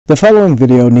The following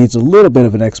video needs a little bit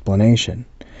of an explanation.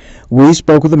 We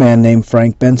spoke with a man named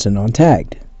Frank Benson on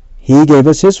Tagged. He gave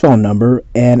us his phone number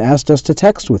and asked us to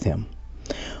text with him.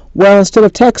 Well, instead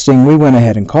of texting, we went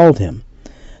ahead and called him.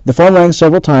 The phone rang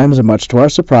several times, and much to our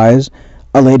surprise,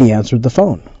 a lady answered the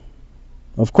phone.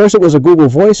 Of course, it was a Google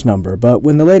Voice number, but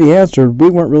when the lady answered, we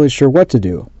weren't really sure what to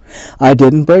do. I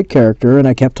didn't break character, and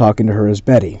I kept talking to her as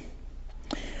Betty.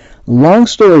 Long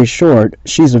story short,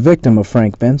 she's a victim of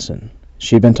Frank Benson.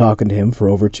 She'd been talking to him for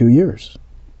over 2 years.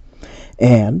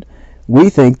 And we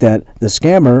think that the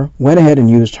scammer went ahead and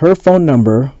used her phone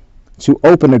number to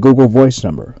open a Google Voice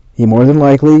number. He more than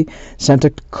likely sent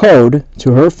a code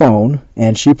to her phone,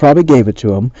 and she probably gave it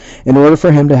to him in order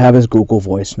for him to have his Google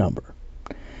Voice number.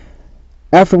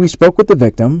 After we spoke with the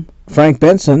victim, Frank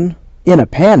Benson, in a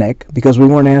panic because we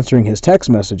weren't answering his text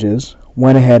messages,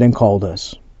 went ahead and called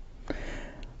us.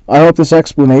 I hope this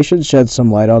explanation sheds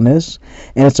some light on this,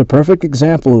 and it's a perfect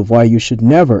example of why you should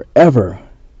never, ever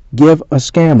give a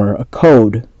scammer a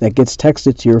code that gets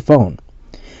texted to your phone.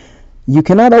 You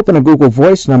cannot open a Google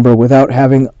Voice number without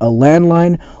having a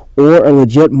landline or a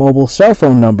legit mobile cell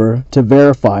phone number to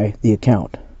verify the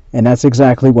account. And that's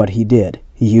exactly what he did.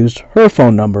 He used her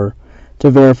phone number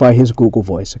to verify his Google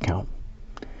Voice account.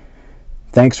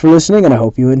 Thanks for listening, and I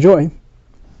hope you enjoy.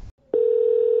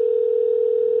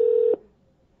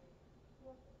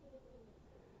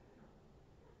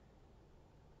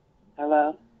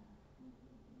 Hello?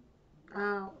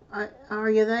 Are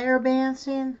you there,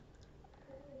 Benson?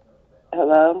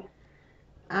 Hello?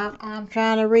 I'm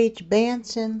trying to reach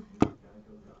Benson.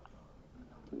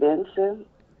 Benson?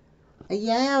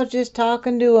 Yeah, I was just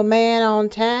talking to a man on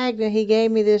Tagged, and he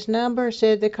gave me this number,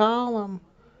 said to call him.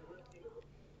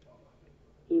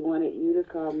 He wanted you to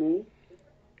call me?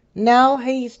 No,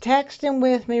 he's texting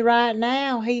with me right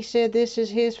now. He said this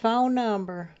is his phone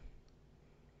number.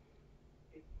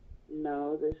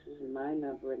 No, this is my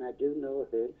number, and I do know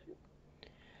it, Benson.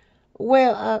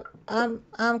 Well,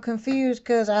 I'm confused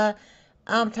because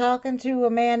I'm talking to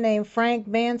a man named Frank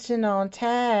Benson on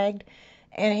Tagged,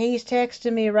 and he's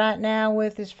texting me right now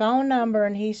with his phone number,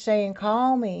 and he's saying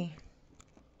call me.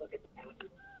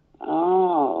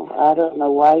 Oh, I don't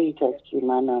know why he texted you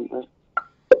my number.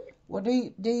 Well,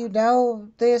 do you know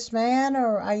this man,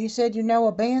 or you said you know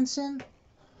a Benson?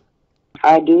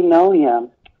 I do know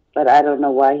him, but I don't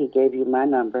know why he gave you my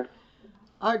number.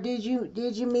 Or did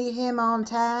you meet him on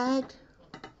Tagged?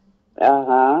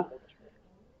 Uh-huh.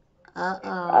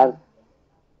 Uh-oh.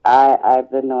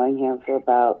 I've been knowing him for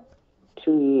about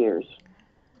 2 years.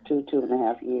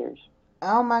 2.5 years.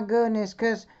 Oh my goodness,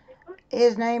 'cause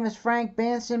his name is Frank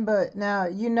Benson, but now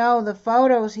you know the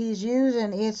photos he's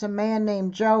using. It's a man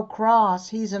named Joe Cross.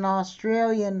 He's an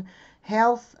Australian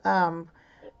health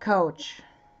coach.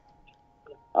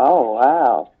 Oh,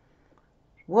 wow.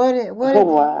 Oh, What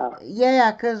wow. yeah,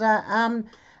 'cause I'm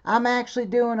actually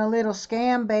doing a little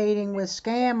scam baiting with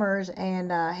scammers,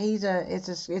 and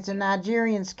it's a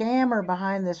Nigerian scammer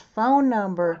behind this phone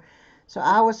number. So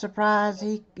I was surprised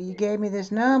he gave me this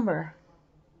number.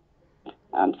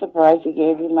 I'm surprised he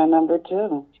gave you my number,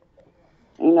 too.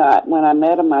 You know, when I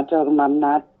met him, I told him I'm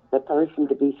not the person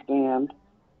to be scammed.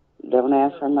 Don't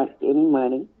ask for any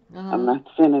money. I'm not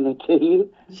sending it to you.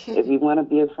 If you want to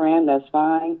be a friend, that's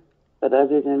fine. But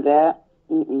other than that,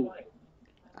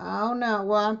 Oh no,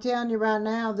 well I'm telling you right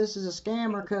now, this is a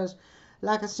scammer because,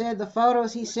 like I said, the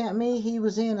photos he sent me, he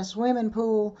was in a swimming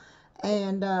pool,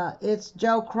 and it's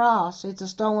Joe Cross. It's a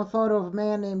stolen photo of a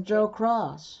man named Joe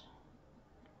Cross.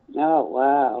 Oh,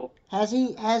 wow. Has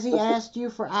he asked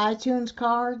you for iTunes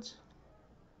cards?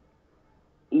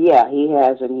 Yeah, he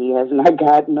has, and he has not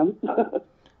gotten them.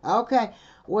 Okay.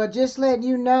 Well, just letting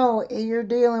you know, you're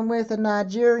dealing with a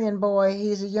Nigerian boy.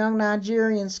 He's a young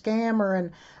Nigerian scammer,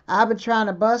 and I've been trying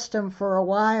to bust him for a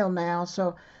while now.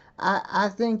 So I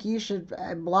think you should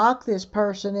block this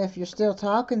person if you're still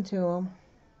talking to him.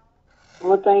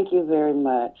 Well, thank you very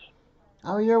much.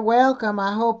 Oh, you're welcome.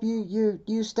 I hope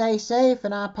you stay safe,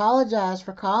 and I apologize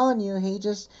for calling you.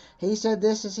 He said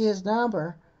this is his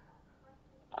number.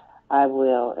 I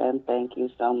will, and thank you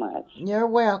so much. You're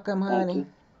welcome, Thank honey. you.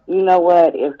 You know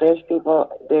what? If there's people,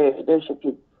 there should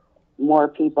be more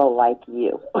people like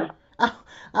you.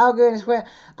 Oh goodness, well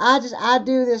I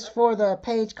do this for the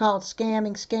page called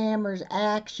Scamming Scammers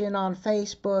Action on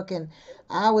Facebook, and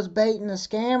I was baiting a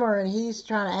scammer, and he's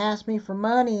trying to ask me for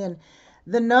money, and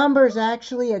the number's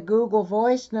actually a Google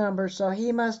Voice number, so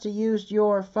he must have used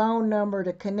your phone number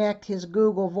to connect his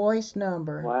Google Voice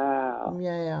number. Wow.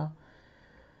 Yeah.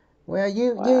 Well,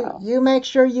 Wow. you make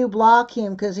sure you block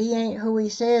him, 'cause he ain't who he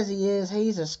says he is.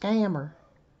 He's a scammer.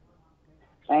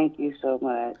 Thank you so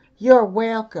much. You're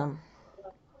welcome.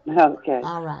 Okay.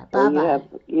 All right. Well, Bye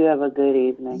bye. you have a good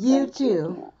evening. You Thank you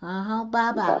too. again.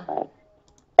 Bye Bye bye. bye.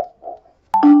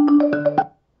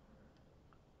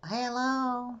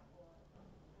 Hello.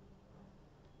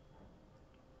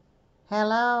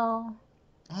 Hello.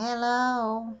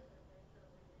 Hello.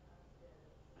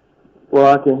 Well,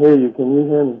 I can hear you. Can you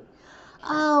hear me?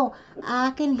 Oh,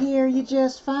 I can hear you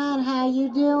just fine. How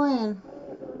you doing?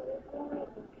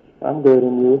 I'm good,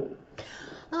 and you?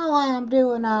 Oh, I'm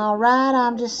doing all right.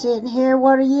 I'm just sitting here.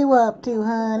 What are you up to,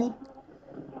 honey?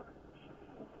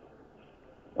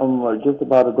 I'm just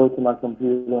about to go to my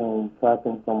computer and type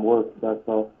in some work. That's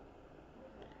all.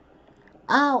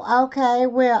 Oh, okay.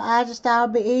 Well, I just thought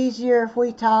it'd be easier if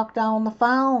we talked on the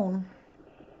phone.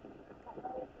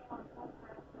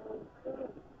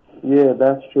 Yeah,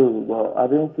 that's true. Well, I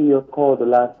didn't see your call the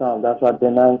last time. That's why I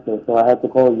didn't answer. So I had to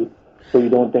call you, so you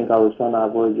don't think I was trying to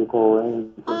avoid your call or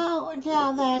anything. Oh,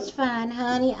 yeah, that's fine,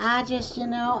 honey. I just,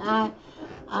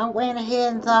 I went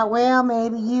ahead and thought, well,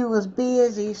 maybe you was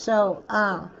busy, so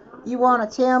you want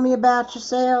to tell me about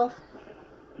yourself?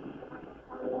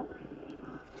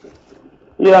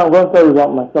 Yeah, I'm gonna tell you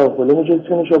about myself, but let me just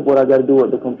finish up what I gotta do with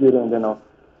the computer, and then I'll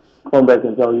come back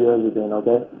and tell you everything.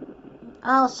 Okay?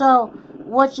 Oh, so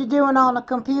what you doing on the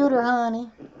computer,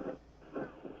 honey?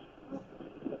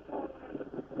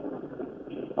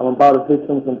 I'm about to fix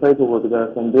some paperwork. There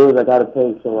are some bills I gotta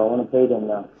pay, so I want to pay them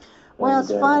now, Well, and it's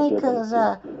then I'll funny get back 'cause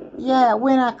to you. yeah,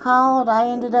 when I called, I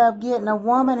ended up getting a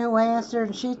woman who answered,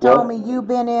 and she told me What? you've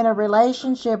been in a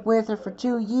relationship with her for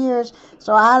 2 years.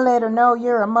 So I let her know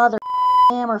you're a mother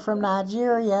scammer from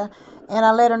Nigeria, and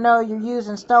I let her know you're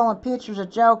using stolen pictures of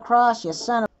Joe Cross, you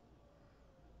son of.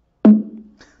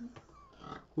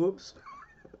 Whoops.